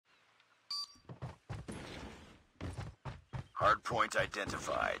Hardpoint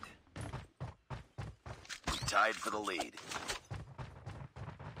identified. We tied for the lead.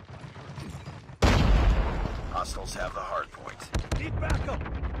 Hostiles have the hardpoint. Need backup!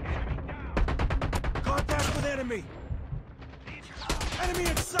 Contact with enemy! Enemy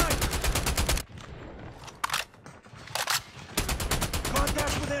in sight!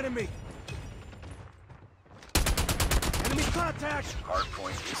 Contact with enemy! Enemy contact!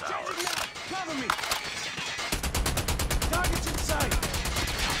 Hardpoint is ours. Cover me! Target's in sight!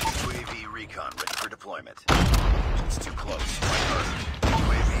 UAV recon ready for deployment. It's too close.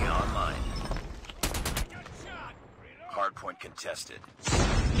 UAV online. Hardpoint contested.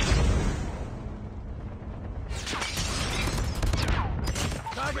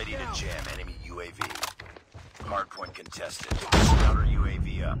 Ready to jam enemy UAV. Hardpoint contested. Counter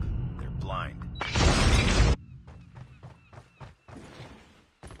UAV up. They're blind.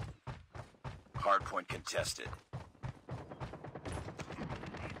 Hardpoint contested.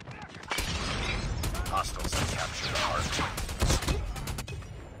 Hostiles have captured the hardpoint.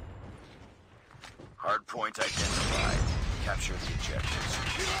 Hardpoint identified. Capture the objectives.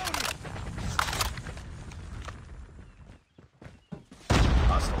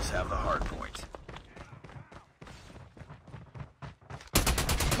 Hostiles have the hardpoint.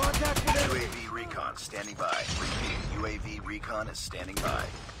 Contact with enemy! UAV recon standing by. Repeat, UAV recon is standing by.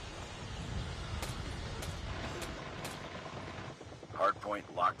 Hardpoint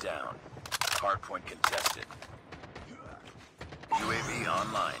locked down. Hardpoint contested. UAV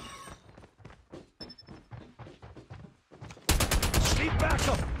online. Need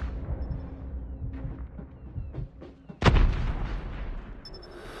backup!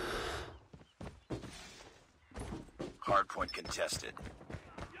 Hardpoint contested.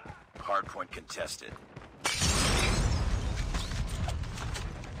 Hardpoint contested.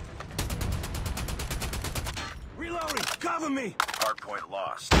 Reloading! Cover me! Hardpoint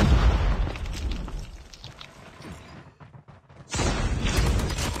lost.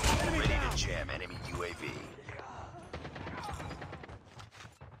 Ready to jam enemy UAV.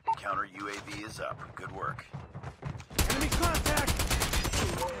 Counter UAV is up. Good work. Enemy contact!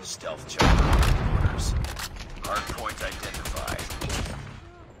 Stealth chopper orders. Hardpoint identified.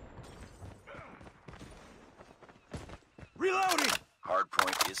 Reloading!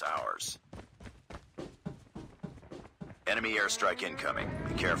 Hardpoint is ours. Enemy airstrike incoming.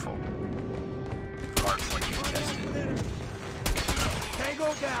 Be careful. Hardpoint contested.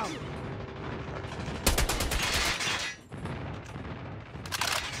 Tango down!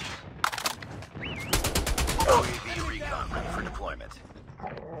 UAV recon ready for deployment.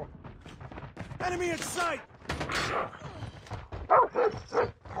 Enemy in sight! Contact with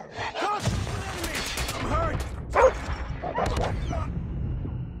enemy! I'm hurt!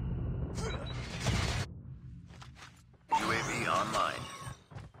 UAV online.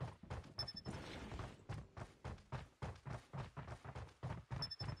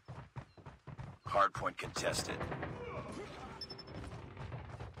 Hardpoint contested.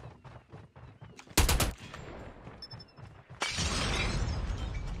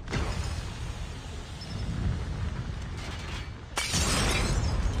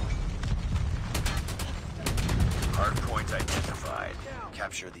 Hardpoint identified.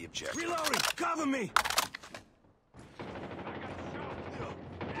 Capture the objective. Reloading! Cover me!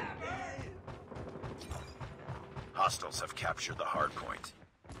 Hostiles have captured the hardpoint.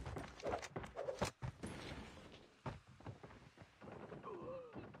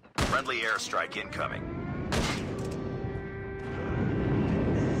 Friendly airstrike incoming.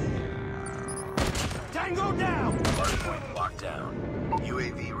 Tango down! Hardpoint locked down.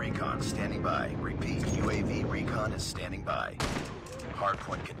 UAV recon standing by. Repeat, UAV recon is standing by.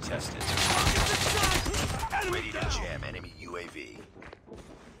 Hardpoint contested. Ready to jam enemy UAV.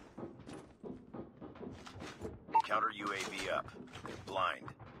 Counter UAV up. They're blind.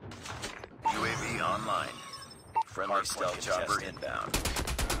 UAV online. Friendly stealth chopper inbound.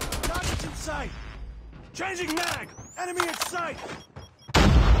 Target's in sight! Changing mag! Enemy in sight!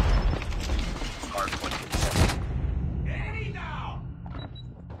 Hardpoint contested. Enemy now!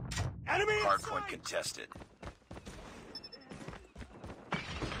 Enemy in Hardpoint sight! contested.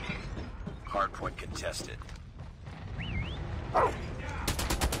 Hardpoint contested.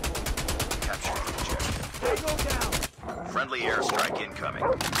 Capture the objective. Tango down! Friendly airstrike incoming.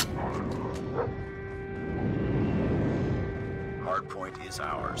 Hardpoint is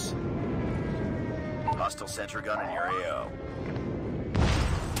ours. Hostile sentry gun in your AO.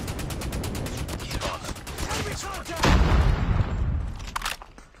 Keep on them. Enemy contact!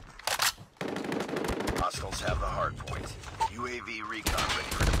 Hostiles have the hardpoint. UAV recon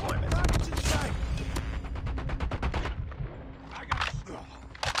ready for deployment. Target's in sight!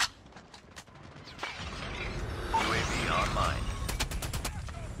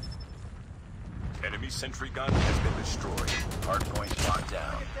 Sentry gun has been destroyed. Hardpoint locked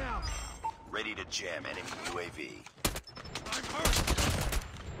down. Ready to jam enemy UAV. I'm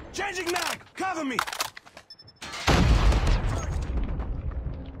hurt! Changing mag! Cover me!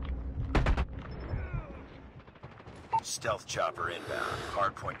 Stealth chopper inbound.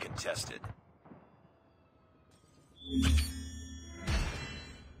 Hardpoint contested.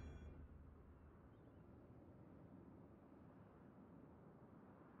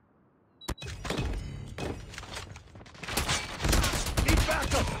 Need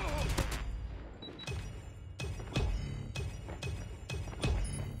backup!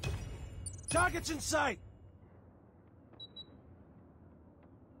 Targets in sight!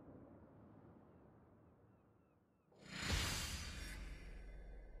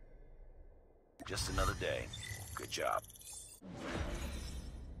 Just another day. Good job.